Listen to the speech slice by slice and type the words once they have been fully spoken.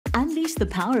Unleash the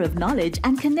power of knowledge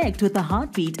and connect with the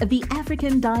heartbeat of the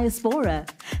African diaspora.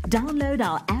 Download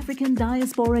our African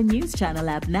Diaspora News Channel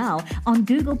app now on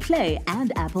Google Play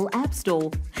and Apple App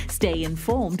Store. Stay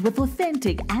informed with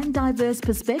authentic and diverse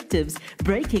perspectives,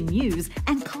 breaking news,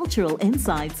 and cultural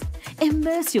insights.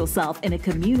 Immerse yourself in a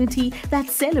community that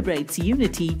celebrates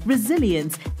unity,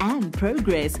 resilience, and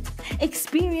progress.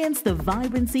 Experience the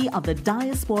vibrancy of the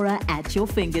diaspora at your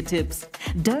fingertips.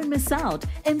 Don't miss out.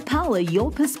 Empower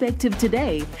your perspective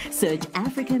today. Search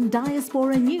African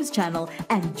Diaspora News Channel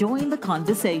and join the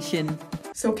conversation.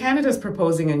 So Canada's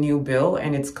proposing a new bill,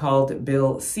 and it's called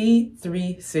Bill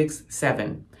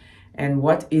C-367. And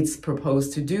what it's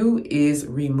proposed to do is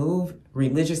remove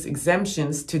religious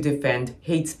exemptions to defend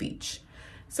hate speech.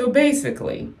 So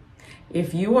basically,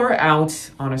 if you are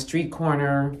out on a street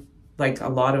corner, like a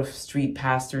lot of street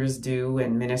pastors do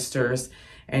and ministers,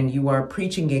 and you are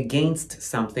preaching against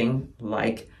something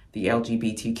like the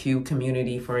LGBTQ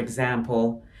community, for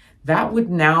example, that would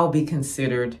now be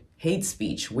considered hate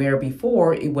speech, where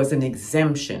before it was an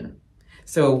exemption.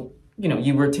 So,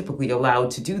 you were typically allowed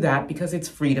to do that because it's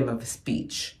freedom of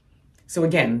speech. So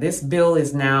again, this bill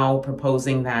is now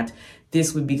proposing that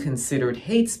this would be considered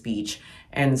hate speech.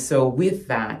 And so with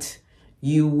that,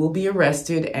 you will be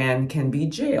arrested and can be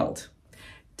jailed.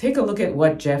 Take a look at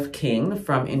what Jeff King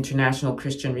from International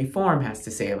Christian Reform has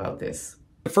to say about this.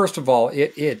 First of all,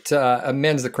 it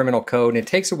amends the criminal code, and it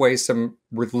takes away some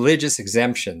religious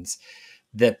exemptions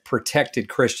that protected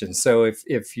Christians. So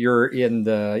if you're in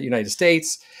the United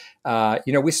States,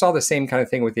 we saw the same kind of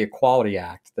thing with the Equality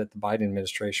Act that the Biden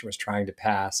administration was trying to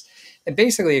pass. And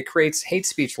basically, it creates hate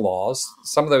speech laws.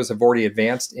 Some of those have already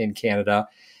advanced in Canada,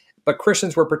 but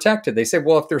Christians were protected. They said,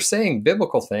 well, if they're saying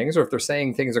biblical things, or if they're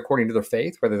saying things according to their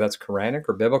faith, whether that's Quranic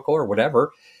or biblical or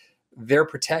whatever, they're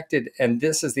protected. And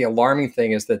this is the alarming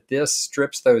thing, is that this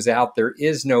strips those out. There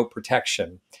is no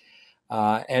protection.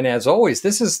 And as always,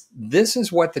 this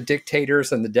is what the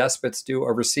dictators and the despots do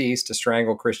overseas to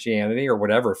strangle Christianity or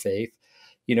whatever faith.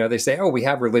 They say, oh, we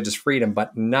have religious freedom,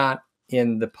 but not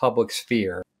in the public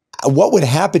sphere. What would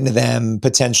happen to them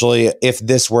potentially if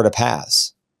this were to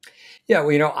pass? Yeah,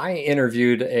 well, I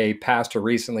interviewed a pastor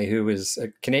recently who is a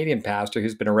Canadian pastor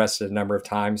who's been arrested a number of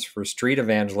times for street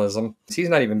evangelism. He's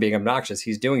not even being obnoxious.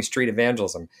 He's doing street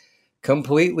evangelism,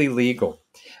 completely legal.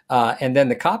 And then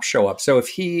the cops show up. So if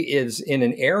he is in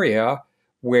an area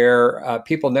where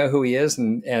people know who he is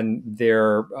and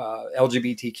their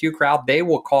LGBTQ crowd, they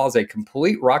will cause a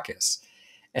complete ruckus.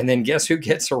 And then guess who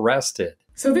gets arrested?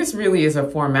 So this really is a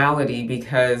formality,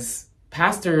 because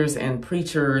pastors and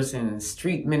preachers and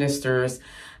street ministers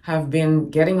have been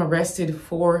getting arrested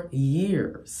for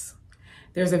years.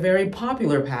 There's a very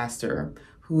popular pastor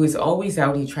who is always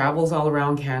out. He travels all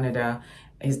around Canada.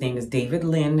 His name is David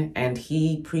Lynn, and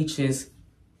he preaches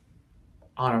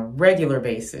on a regular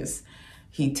basis.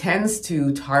 He tends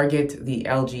to target the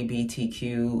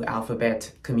LGBTQ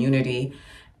alphabet community,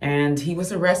 and he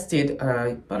was arrested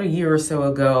about a year or so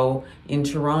ago in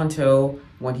Toronto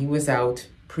when he was out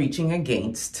preaching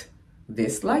against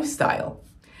this lifestyle.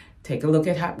 Take a look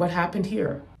at what happened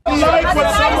here. Like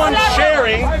what someone's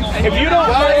sharing, if you don't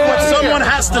like what someone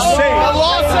has to say, the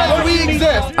law says we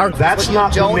exist. That's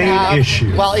not the main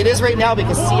issue. Well, it is right now,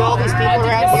 because see all these people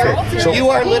around here? So you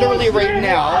are literally right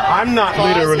now. I'm not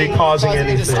literally causing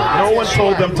anything. No one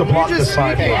told them to block the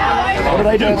sidewalk. What did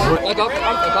I do? Back up.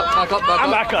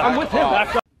 I'm back up. I'm with him.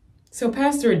 Back up. So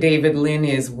Pastor David Lynn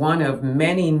is one of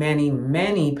many, many,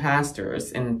 many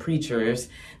pastors and preachers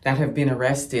that have been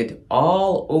arrested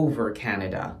all over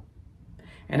Canada.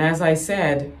 And as I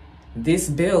said, this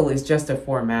bill is just a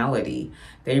formality.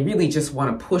 They really just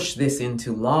want to push this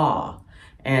into law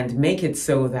and make it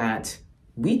so that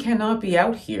we cannot be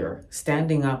out here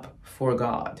standing up for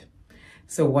God.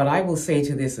 So what I will say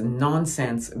to this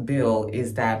nonsense bill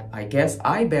is that I guess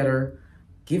I better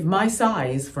give my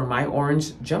size for my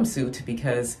orange jumpsuit,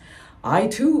 because I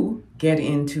too get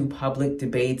into public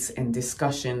debates and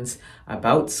discussions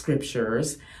about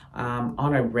scriptures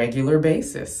on a regular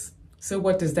basis. So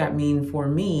what does that mean for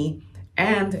me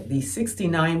and the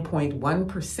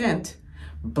 69.1%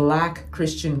 Black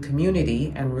Christian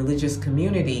community and religious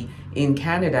community in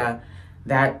Canada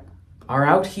that are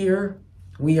out here?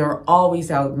 We are always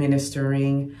out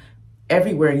ministering.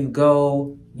 Everywhere you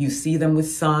go, you see them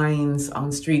with signs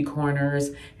on street corners,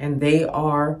 and they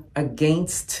are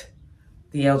against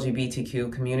the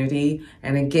LGBTQ community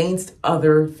and against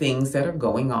other things that are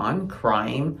going on,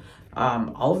 crime,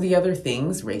 all of the other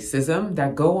things, racism,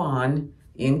 that go on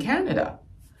in Canada.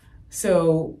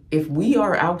 So if we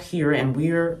are out here and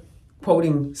we're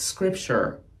quoting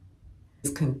scripture,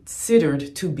 it's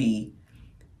considered to be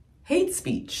hate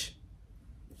speech,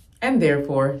 and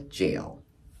therefore jail.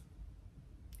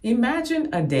 Imagine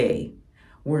a day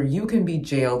where you can be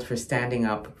jailed for standing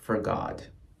up for God.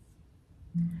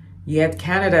 Yet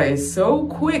Canada is so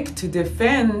quick to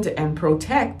defend and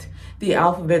protect the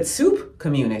alphabet soup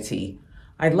community.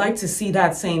 I'd like to see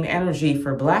that same energy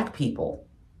for Black people,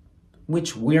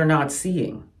 which we're not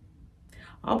seeing.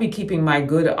 I'll be keeping my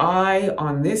good eye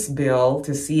on this bill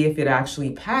to see if it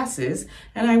actually passes,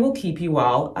 and I will keep you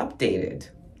all updated.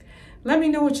 Let me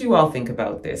know what you all think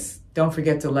about this. Don't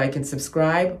forget to like and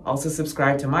subscribe. Also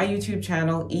subscribe to my YouTube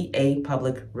channel, EA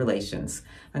Public Relations.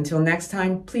 Until next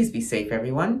time, please be safe,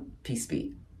 everyone. Peace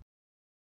be.